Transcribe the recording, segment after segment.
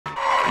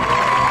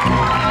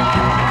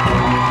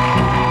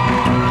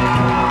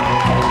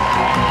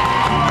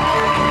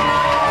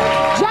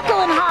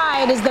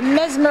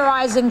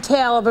mesmerizing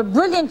tale of a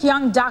brilliant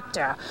young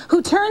doctor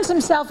who turns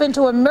himself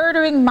into a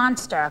murdering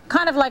monster,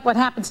 kind of like what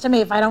happens to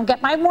me if I don't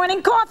get my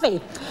morning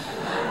coffee.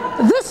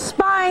 This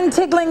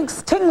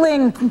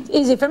spine-tingling,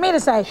 easy for me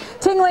to say,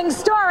 tingling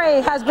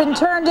story has been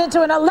turned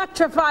into an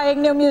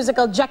electrifying new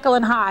musical,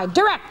 Jekyll Hyde,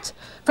 direct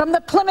from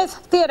the Plymouth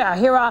Theater.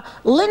 Here are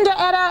Linda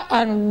Eder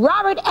and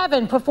Robert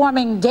Evan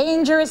performing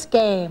Dangerous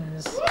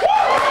Games.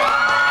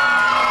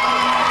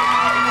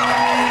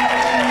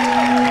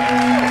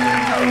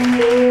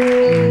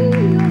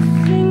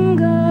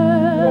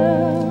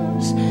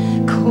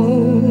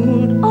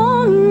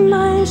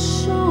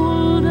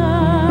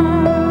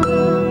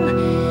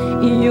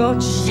 Your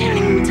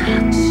chilling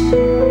touch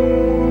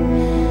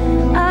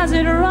as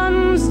it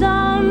runs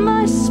down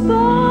my spine,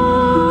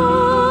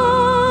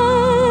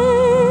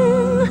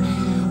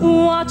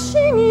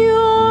 watching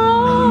your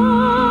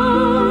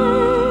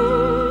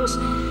eyes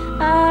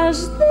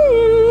as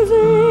they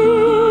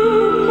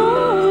invade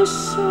my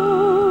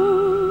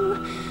soul.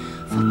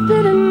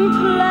 Forbidden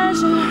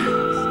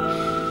pleasures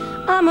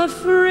I'm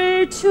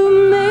afraid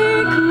to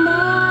make mine.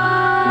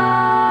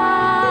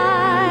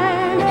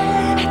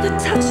 At the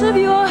touch of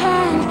your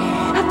hand,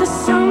 at the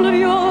sound of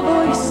your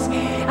voice,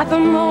 at the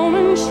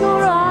moment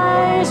your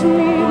eyes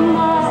meet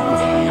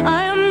mine,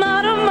 I am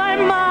out of my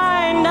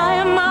mind, I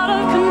am out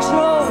of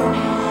control,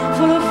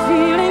 full of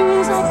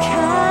feelings I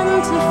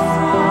can't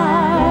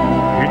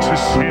define. It's a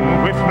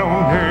sin with no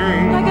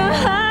name, like a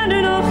hand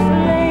in a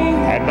flame,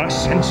 and the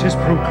senses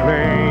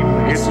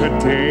proclaim it's a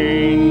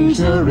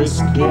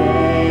dangerous game.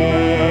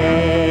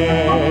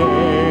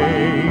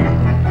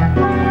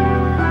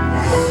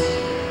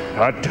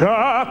 A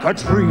darker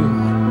dream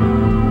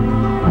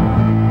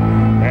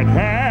that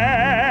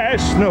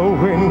has no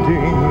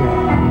ending,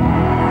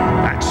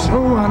 that's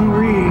so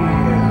unreal.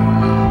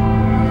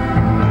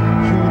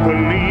 You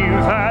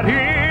believe that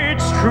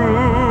it's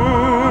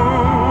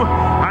true,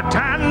 a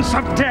dance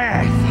of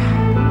death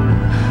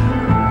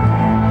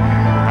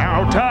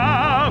out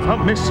of a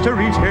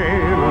mystery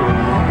tale.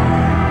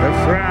 The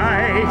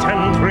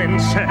frightened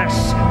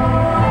princess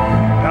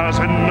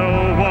doesn't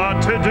know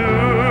what to do.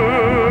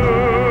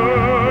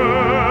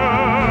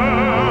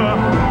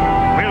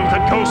 Will the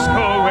ghost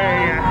go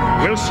away?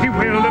 Will she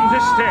will them to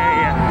stay?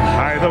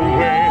 Either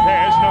way,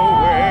 there's no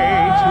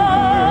way to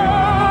win.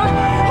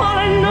 All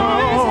I know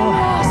is I'm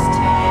lost,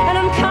 and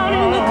I'm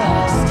counting the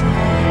cost.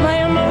 My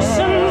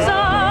emotions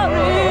are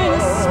in a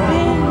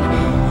spin.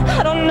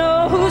 I don't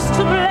know who's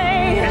to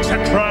blame. It's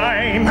a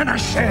crime and a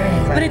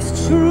shame, but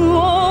it's true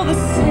all the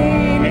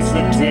same. It's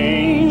a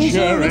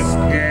dangerous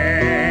game.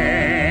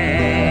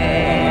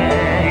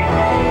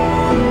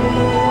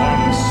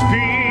 One speaks,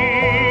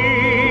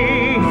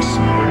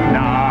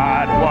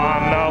 not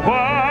one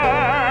word,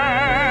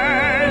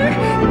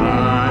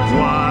 but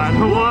what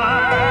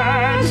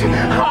words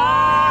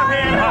are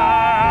in eyes.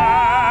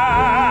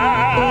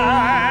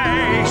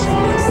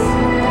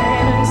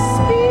 Silence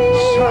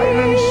speaks,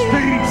 Silence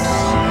speaks,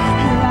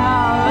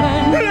 loud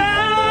and clear.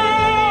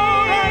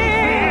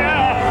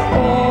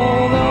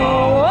 All the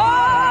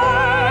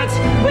words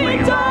we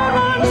don't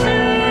want to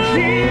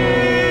hear.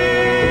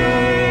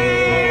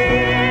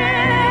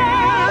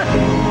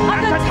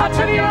 At the touch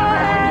of your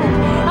hand,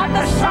 at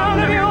the sound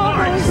of your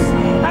voice,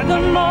 at the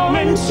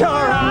moment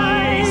your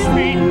eyes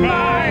meet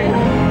mine,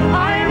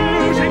 I'm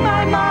losing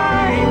my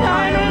mind,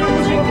 I'm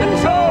losing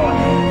control,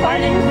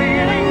 fighting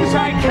feelings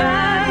I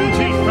can't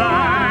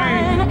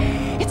define.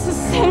 It's a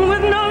sin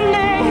with no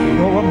name,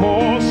 no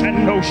remorse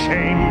and no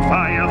shame,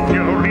 fire,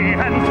 fury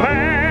and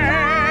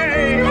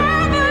flame.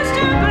 others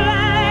to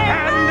blame,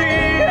 And the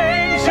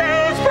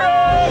angels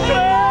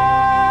proclaim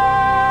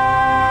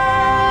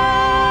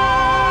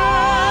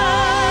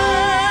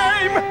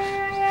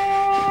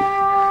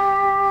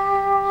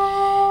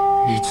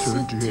it's a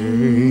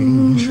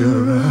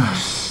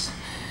dangerous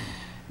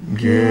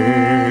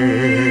game.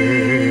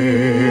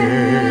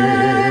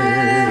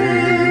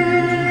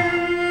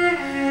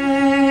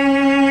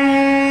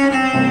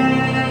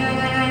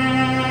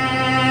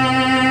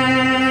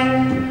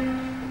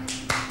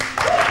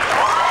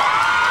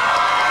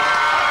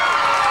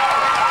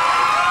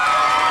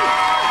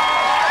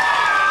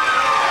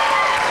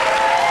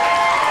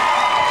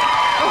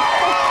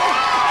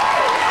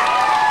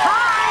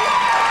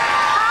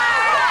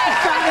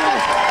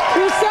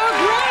 You're so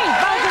great,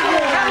 both of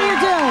you. How do you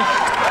do?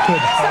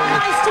 Good. So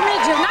nice to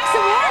meet you. Nice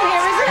and warm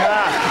here, isn't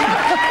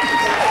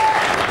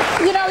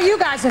it? You know, you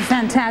guys are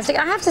fantastic.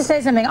 I have to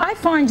say something. I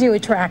find you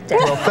attractive.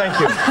 Well, thank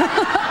you.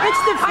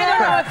 I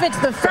don't know if it's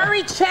the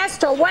furry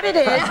chest or what it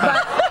is,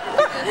 but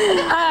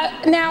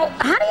now,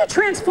 how do you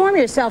transform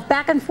yourself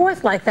back and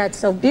forth like that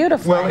so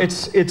beautifully? Well,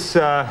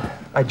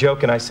 I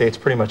joke and I say it's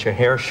pretty much a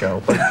hair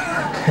show, but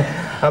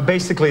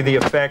basically the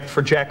effect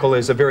for Jekyll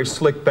is a very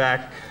slick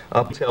back,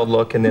 up-tailed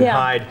look, and then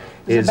Hyde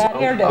is a bad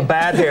hair day. a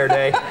bad hair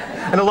day,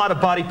 and a lot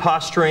of body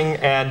posturing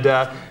and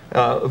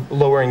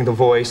lowering the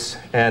voice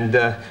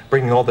and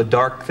bringing all the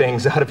dark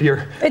things out of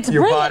your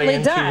body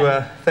into.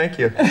 Done. Thank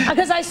you.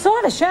 Because I saw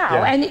the show,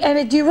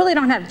 and you really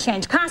don't have to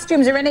change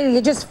costumes or anything.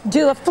 You just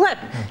do a flip.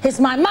 It's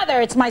my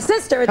mother. It's my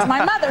sister. It's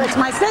my mother. It's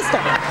my sister.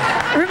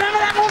 Remember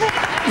that movie?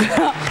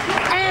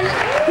 And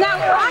now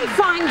I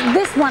find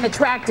this one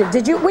attractive.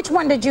 Which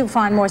one did you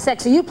find more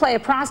sexy? You play a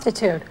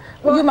prostitute.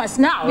 Well, you must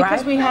know, right?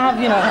 Because we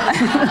have, you know,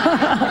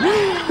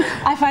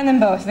 I find them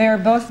both. They are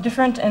both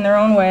different in their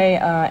own way,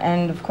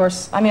 and of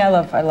course, I mean, I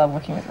love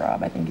working with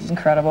Rob. I think he's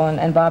incredible,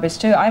 and Bob is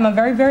too. I'm a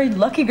very, very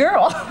lucky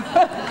girl.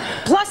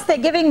 Plus, they're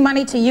giving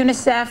money to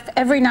UNICEF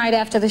every night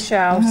after the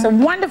show. It's a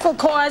wonderful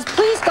cause.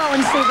 Please go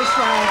and see the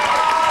show.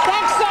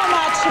 Thanks so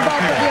much to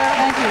both of you.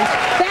 Thank you.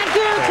 Thank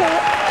you to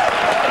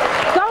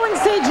go and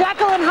see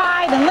Jekyll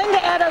Hyde and Linda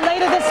Eder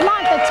later this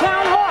month at 10.